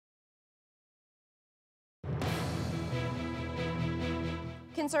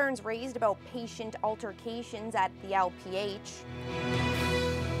concerns raised about patient altercations at the LPH.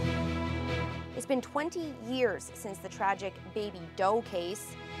 It's been 20 years since the tragic Baby Doe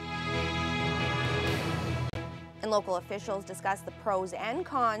case. And local officials discuss the pros and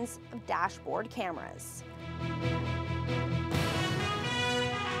cons of dashboard cameras.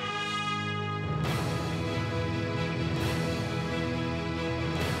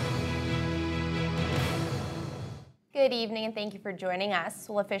 Good evening and thank you for joining us.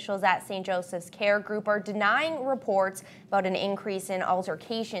 Well, officials at St. Joseph's Care Group are denying reports about an increase in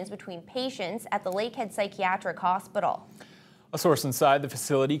altercations between patients at the Lakehead Psychiatric Hospital. A source inside the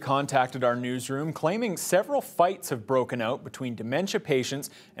facility contacted our newsroom claiming several fights have broken out between dementia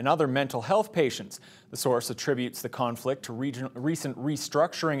patients and other mental health patients. The source attributes the conflict to recent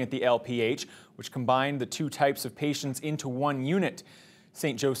restructuring at the LPH, which combined the two types of patients into one unit.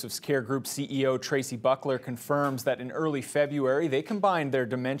 St. Joseph's Care Group CEO Tracy Buckler confirms that in early February they combined their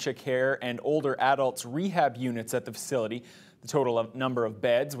dementia care and older adults rehab units at the facility. The total number of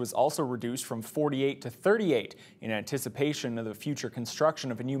beds was also reduced from 48 to 38 in anticipation of the future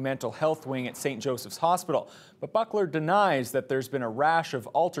construction of a new mental health wing at St. Joseph's Hospital. But Buckler denies that there's been a rash of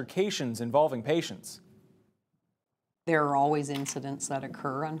altercations involving patients. There are always incidents that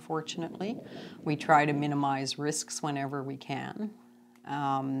occur, unfortunately. We try to minimize risks whenever we can.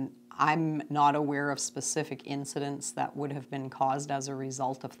 I'm not aware of specific incidents that would have been caused as a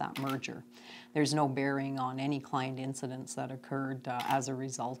result of that merger. There's no bearing on any client incidents that occurred as a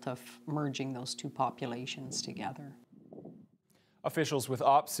result of merging those two populations together. Officials with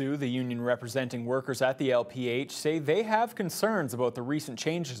OPSU, the union representing workers at the LPH, say they have concerns about the recent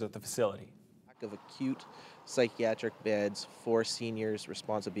changes at the facility. Lack of acute psychiatric beds for seniors,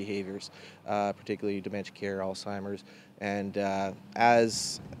 responsive behaviors, particularly dementia care, Alzheimer's, and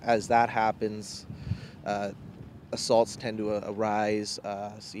as that happens, assaults tend to arise.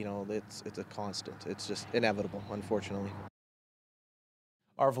 You know, it's a constant. It's just inevitable, unfortunately.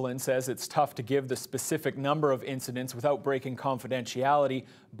 Arvelin says it's tough to give the specific number of incidents without breaking confidentiality.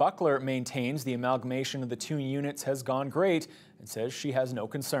 Buckler maintains the amalgamation of the two units has gone great and says she has no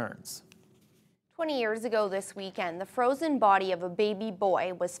concerns. 20 years ago this weekend, the frozen body of a baby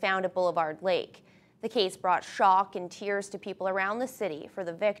boy was found at Boulevard Lake. The case brought shock and tears to people around the city for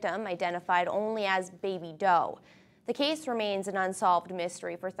the victim, identified only as Baby Doe. The case remains an unsolved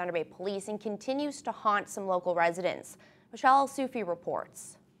mystery for Thunder Bay Police and continues to haunt some local residents. Michelle Sufi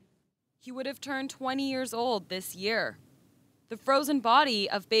reports. He would have turned 20 years old this year. The frozen body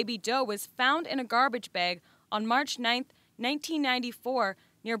of Baby Doe was found in a garbage bag on March 9, 1994,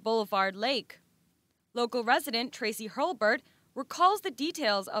 near Boulevard Lake. Local resident Tracy Hurlbert recalls the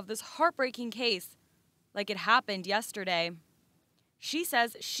details of this heartbreaking case like it happened yesterday. She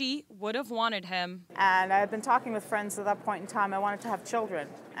says she would have wanted him. And I had been talking with friends at that point in time. I wanted to have children,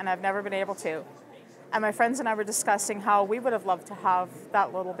 and I've never been able to. And my friends and I were discussing how we would have loved to have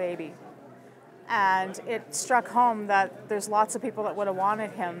that little baby. And it struck home that there's lots of people that would have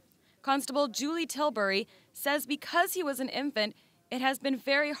wanted him. Constable Julie Tilbury says because he was an infant, it has been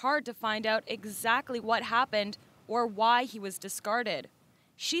very hard to find out exactly what happened or why he was discarded.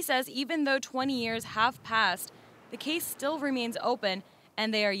 She says even though 20 years have passed, the case still remains open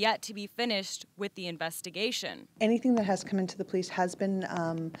and they are yet to be finished with the investigation. Anything that has come into the police has been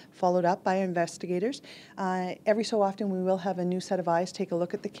followed up by investigators. Every so often we will have a new set of eyes take a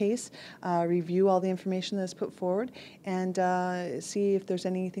look at the case, review all the information that's put forward, and see if there's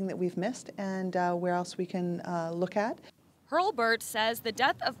anything that we've missed and where else we can look at. Hurlbert says the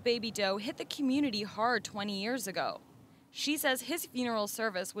death of Baby Doe hit the community hard 20 years ago. She says his funeral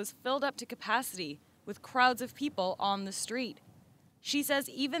service was filled up to capacity with crowds of people on the street. She says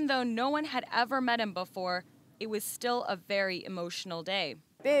even though no one had ever met him before, it was still a very emotional day.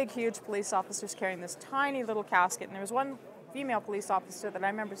 Big, huge police officers carrying this tiny little casket, and there was one female police officer that I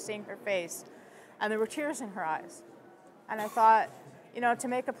remember seeing her face, and there were tears in her eyes. And I thought, you know, to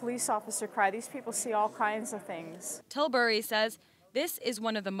make a police officer cry, these people see all kinds of things. Tilbury says this is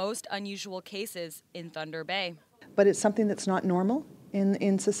one of the most unusual cases in Thunder Bay. But it's something that's not normal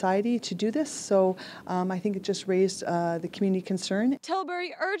in society to do this, so I think it just raised the community concern.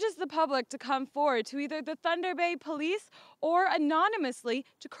 Tilbury urges the public to come forward to either the Thunder Bay Police or anonymously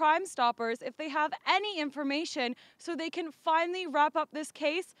to Crime Stoppers if they have any information so they can finally wrap up this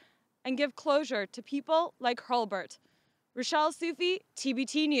case and give closure to people like Hurlbert. Rochelle Sufi,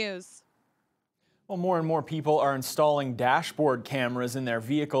 TBT News. Well, more and more people are installing dashboard cameras in their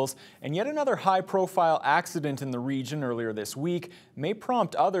vehicles, and yet another high-profile accident in the region earlier this week may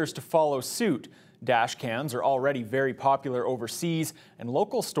prompt others to follow suit. Dash cams are already very popular overseas, and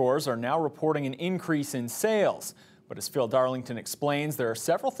local stores are now reporting an increase in sales. But as Phil Darlington explains, there are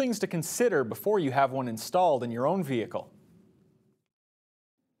several things to consider before you have one installed in your own vehicle.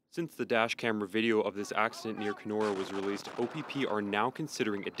 Since the dash camera video of this accident near Kenora was released, OPP are now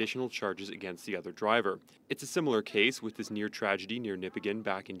considering additional charges against the other driver. It's a similar case with this near tragedy near Nipigon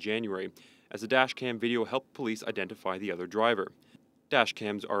back in January, as the dash cam video helped police identify the other driver. Dash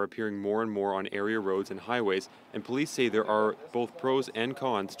cams are appearing more and more on area roads and highways, and police say there are both pros and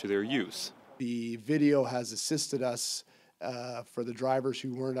cons to their use. The video has assisted us for the drivers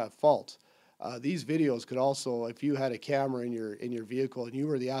who weren't at fault. These videos could also, if you had a camera in your vehicle and you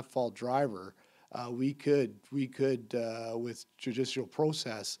were the at-fault driver, we could with judicial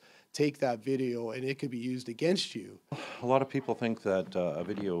process take that video and it could be used against you. A lot of people think that a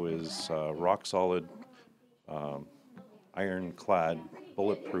video is rock solid, ironclad,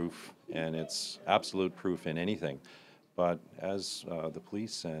 bulletproof, and it's absolute proof in anything. But as the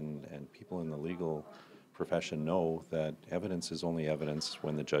police and people in the legal profession know, that evidence is only evidence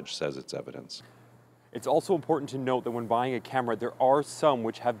when the judge says it's evidence. It's also important to note that when buying a camera, there are some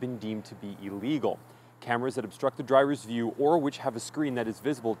which have been deemed to be illegal. Cameras that obstruct the driver's view or which have a screen that is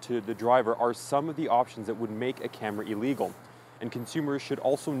visible to the driver are some of the options that would make a camera illegal. And consumers should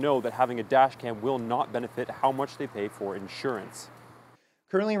also know that having a dash cam will not benefit how much they pay for insurance.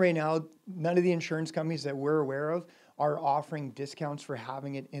 Currently right now, none of the insurance companies that we're aware of are offering discounts for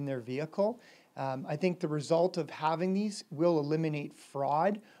having it in their vehicle. I think the result of having these will eliminate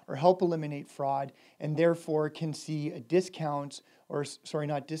fraud or help eliminate fraud, and therefore can see discounts, or sorry,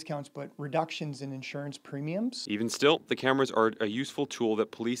 not discounts, but reductions in insurance premiums. Even still, the cameras are a useful tool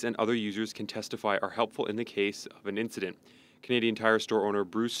that police and other users can testify are helpful in the case of an incident. Canadian Tire store owner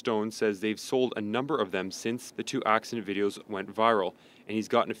Bruce Stone says they've sold a number of them since the two accident videos went viral, and he's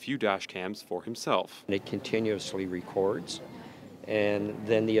gotten a few dash cams for himself. It continuously records, and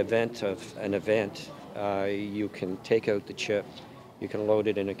then the event of an event, you can take out the chip, you can load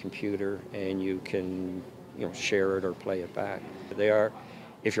it in a computer, and you can share it or play it back. They are,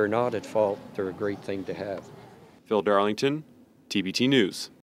 if you're not at fault, they're a great thing to have. Phil Darlington, TBT News.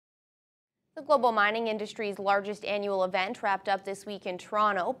 The global mining industry's largest annual event wrapped up this week in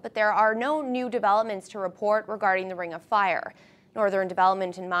Toronto, but there are no new developments to report regarding the Ring of Fire. Northern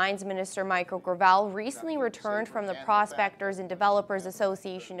Development and Mines Minister Michael Gravel recently returned from the Prospectors and Developers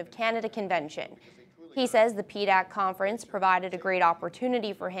Association of Canada convention. He says the PDAC conference provided a great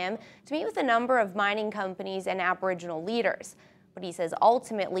opportunity for him to meet with a number of mining companies and Aboriginal leaders. But he says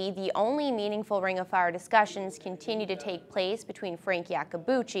ultimately the only meaningful Ring of Fire discussions continue to take place between Frank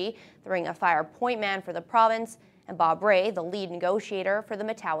Yakabuchi, the Ring of Fire point man for the province, and Bob Ray, the lead negotiator for the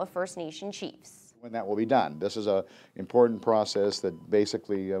Matawa First Nation chiefs. When that will be done. This is an important process that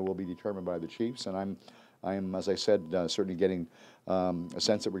basically will be determined by the chiefs, and I'm, as I said, certainly getting a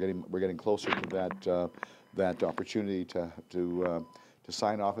sense that we're getting closer to that opportunity to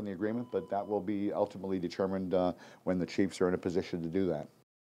sign off on the agreement, but that will be ultimately determined when the chiefs are in a position to do that.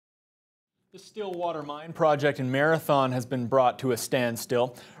 The Stillwater Mine project in Marathon has been brought to a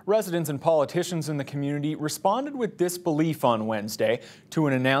standstill. Residents and politicians in the community responded with disbelief on Wednesday to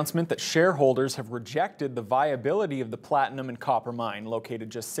an announcement that shareholders have rejected the viability of the platinum and copper mine located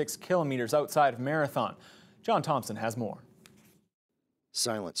just 6 kilometers outside of Marathon. John Thompson has more.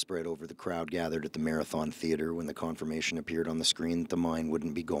 Silence spread over the crowd gathered at the Marathon Theatre when the confirmation appeared on the screen that the mine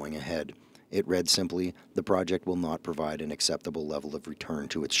wouldn't be going ahead. It read simply, "The project will not provide an acceptable level of return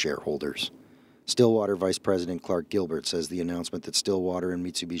to its shareholders." Stillwater Vice President Clark Gilbert says the announcement that Stillwater and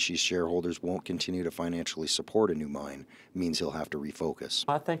Mitsubishi shareholders won't continue to financially support a new mine means he'll have to refocus.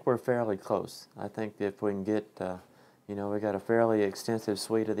 I think we're fairly close. I think if we can get, we got a fairly extensive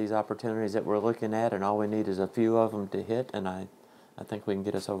suite of these opportunities that we're looking at, and all we need is a few of them to hit, and I think we can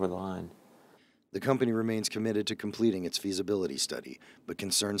get us over the line. The company remains committed to completing its feasibility study, but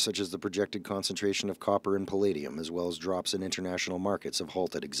concerns such as the projected concentration of copper and palladium, as well as drops in international markets, have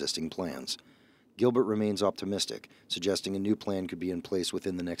halted existing plans. Gilbert remains optimistic, suggesting a new plan could be in place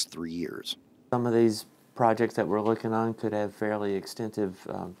within the next 3 years. Some of these projects that we're looking on could have fairly extensive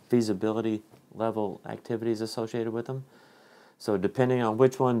feasibility level activities associated with them. So depending on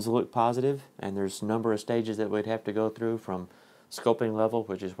which ones look positive, and there's a number of stages that we'd have to go through, from scoping level,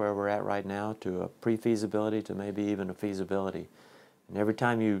 which is where we're at right now, to a pre-feasibility, to maybe even a feasibility. And every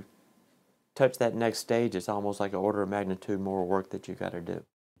time you touch that next stage, it's almost like an order of magnitude more work that you got to do.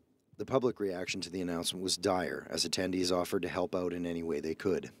 The public reaction to the announcement was dire, as attendees offered to help out in any way they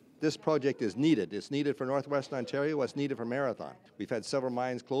could. this project is needed. It's needed for Northwestern Ontario. It's needed for Marathon. We've had several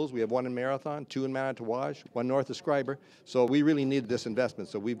mines closed. We have one in Marathon, two in Manitowoc, one north of Scriber. So we really need this investment.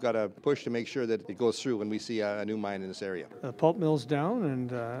 So we've got to push to make sure that it goes through when we see a new mine in this area. The pulp mill's down, and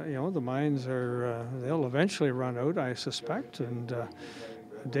the mines are they'll eventually run out, I suspect, and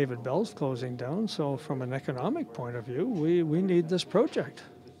David Bell's closing down. So from an economic point of view, we need this project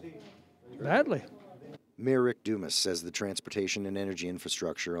badly. Mayor Rick Dumas says the transportation and energy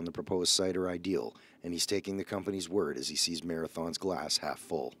infrastructure on the proposed site are ideal, and he's taking the company's word as he sees Marathon's glass half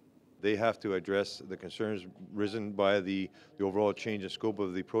full. They have to address the concerns risen by the overall change in scope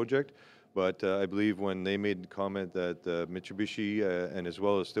of the project. But I believe when they made the comment that Mitsubishi and as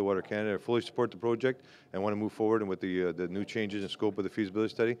well as Stillwater Canada fully support the project and want to move forward and with the new changes in scope of the feasibility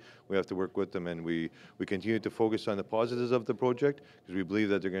study, we have to work with them, and we continue to focus on the positives of the project because we believe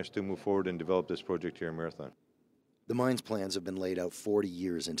that they're going to still move forward and develop this project here in Marathon. The mine's plans have been laid out 40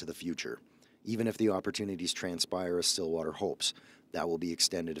 years into the future. Even if the opportunities transpire as Stillwater hopes, that will be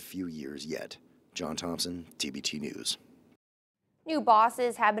extended a few years yet. John Thompson, TBT News. New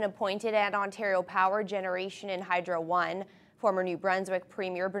bosses have been appointed at Ontario Power Generation and Hydro One. Former New Brunswick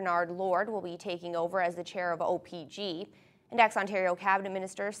Premier Bernard Lord will be taking over as the chair of OPG. And ex-Ontario Cabinet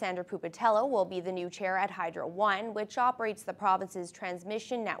Minister Sandra Pupatello will be the new chair at Hydro One, which operates the province's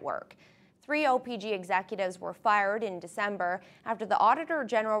transmission network. 3 OPG executives were fired in December after the Auditor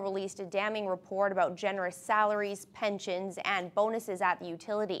General released a damning report about generous salaries, pensions, and bonuses at the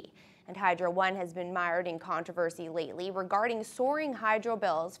utility. And Hydro One has been mired in controversy lately regarding soaring hydro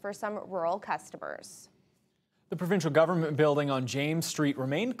bills for some rural customers. The provincial government building on James Street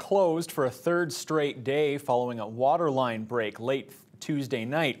remained closed for a third straight day following a water line break late Tuesday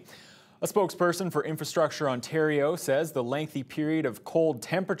night. A spokesperson for Infrastructure Ontario says the lengthy period of cold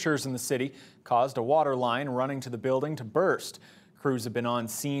temperatures in the city caused a water line running to the building to burst. Crews have been on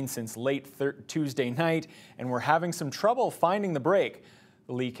scene since late Tuesday night and were having some trouble finding the break.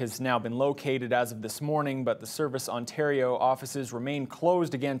 The leak has now been located as of this morning, but the Service Ontario offices remain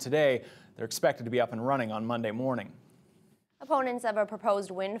closed again today. They're expected to be up and running on Monday morning. Opponents of a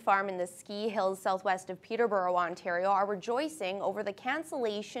proposed wind farm in the ski hills southwest of Peterborough, Ontario, are rejoicing over the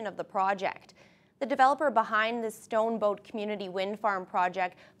cancellation of the project. The developer behind the Stoneboat Community Wind Farm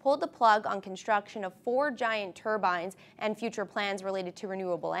project pulled the plug on construction of 4 giant turbines and future plans related to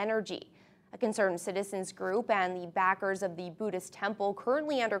renewable energy. A concerned citizens group and the backers of the Buddhist temple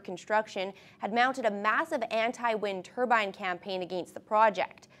currently under construction had mounted a massive anti-wind turbine campaign against the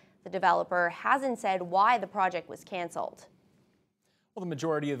project. The developer hasn't said why the project was canceled. Well, the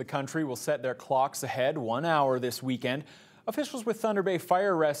majority of the country will set their clocks ahead 1 hour this weekend. Officials with Thunder Bay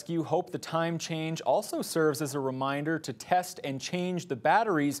Fire Rescue hope the time change also serves as a reminder to test and change the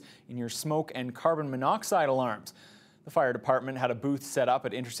batteries in your smoke and carbon monoxide alarms. The fire department had a booth set up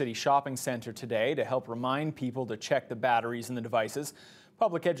at Intercity Shopping Centre today to help remind people to check the batteries in the devices.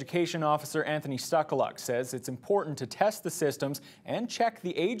 Public Education Officer Anthony Stuckaluk says it's important to test the systems and check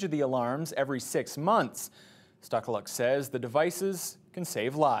the age of the alarms every 6 months. Stuckaluk says the devices can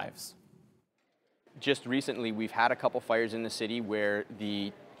save lives. Just recently, we've had a couple fires in the city where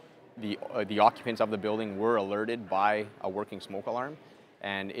the occupants of the building were alerted by a working smoke alarm,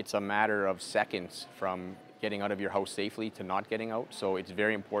 and it's a matter of seconds from getting out of your house safely to not getting out. So it's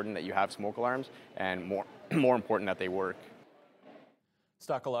very important that you have smoke alarms, and more important that they work.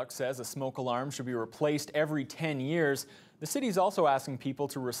 Stuckaluk says a smoke alarm should be replaced every 10 years. The city is also asking people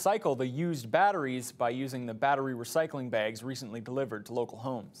to recycle the used batteries by using the battery recycling bags recently delivered to local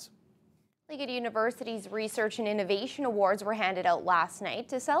homes. Liggett University's Research and Innovation Awards were handed out last night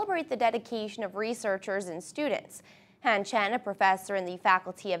to celebrate the dedication of researchers and students. Han Chen, a professor in the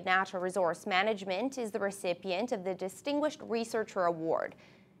Faculty of Natural Resource Management, is the recipient of the Distinguished Researcher Award.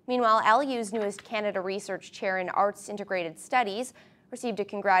 Meanwhile, LU's newest Canada Research Chair in Arts Integrated Studies received a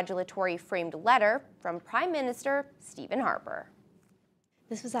congratulatory framed letter from Prime Minister Stephen Harper.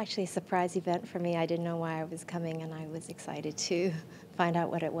 This was actually a surprise event for me. I didn't know why I was coming, and I was excited to find out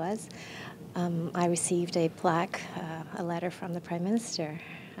what it was. I received a plaque, a letter from the Prime Minister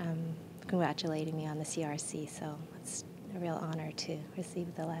congratulating me on the CRC, so it's a real honor to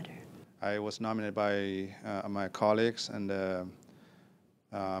receive the letter. I was nominated by my colleagues and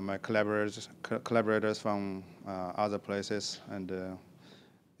my collaborators from other places, and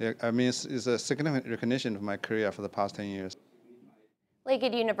I mean, it's a significant recognition of my career for the past 10 years.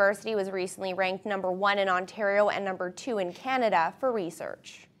 Liggett University was recently ranked #1 in Ontario and #2 in Canada for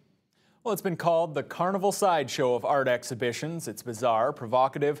research. Well, it's been called the carnival sideshow of art exhibitions. It's bizarre,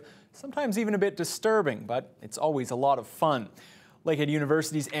 provocative, sometimes even a bit disturbing, but it's always a lot of fun. Lakehead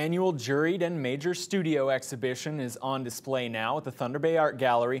University's annual juried and major studio exhibition is on display now at the Thunder Bay Art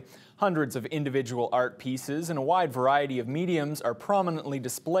Gallery. Hundreds of individual art pieces in a wide variety of mediums are prominently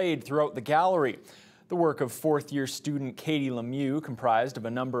displayed throughout the gallery. The work of fourth-year student Katie Lemieux, comprised of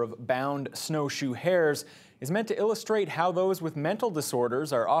a number of bound snowshoe hares, is meant to illustrate how those with mental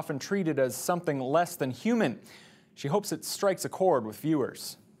disorders are often treated as something less than human. She hopes it strikes a chord with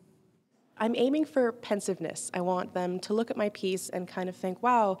viewers. I'm aiming for pensiveness. I want them to look at my piece and kind of think,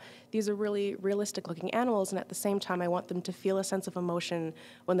 wow, these are really realistic looking animals, and at the same time I want them to feel a sense of emotion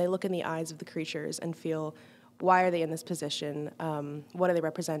when they look in the eyes of the creatures and feel, why are they in this position, what are they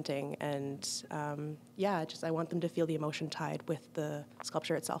representing, and I want them to feel the emotion tied with the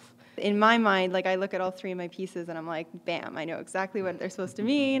sculpture itself. In my mind, like, I look at all three of my pieces and I'm like, bam, I know exactly what they're supposed to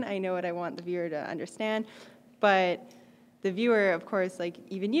mean, I know what I want the viewer to understand, but the viewer, of course, like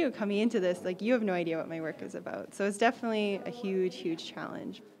even you coming into this, like you have no idea what my work is about. So it's definitely a huge, huge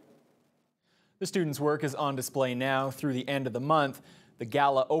challenge. The students' work is on display now through the end of the month. The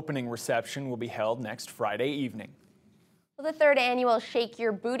gala opening reception will be held next Friday evening. Well, the third annual Shake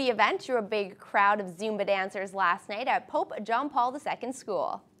Your Booty event drew a big crowd of Zumba dancers last night at Pope John Paul II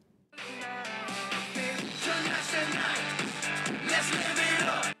School.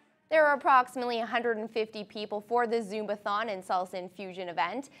 There are approximately 150 people for the Zumbathon and Salsa Infusion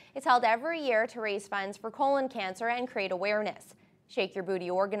event. It's held every year to raise funds for colon cancer and create awareness. Shake Your Booty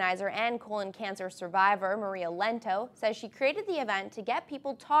organizer and colon cancer survivor Maria Lento says she created the event to get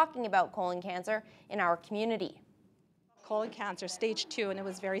people talking about colon cancer in our community. Colon cancer, stage 2, and it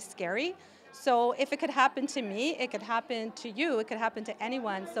was very scary. So if it could happen to me, it could happen to you, it could happen to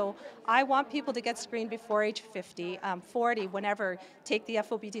anyone. So I want people to get screened before age 50, 40, whenever. Take the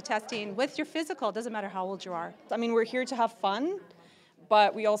FOBT testing with your physical, it doesn't matter how old you are. I mean, we're here to have fun,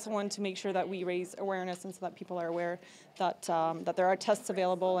 but we also want to make sure that we raise awareness and so that people are aware that, that there are tests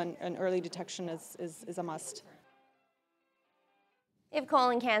available and early detection is a must. If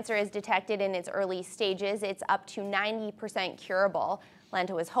colon cancer is detected in its early stages, it's up to 90% curable.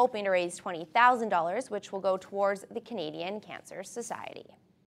 Lento is hoping to raise $20,000, which will go towards the Canadian Cancer Society.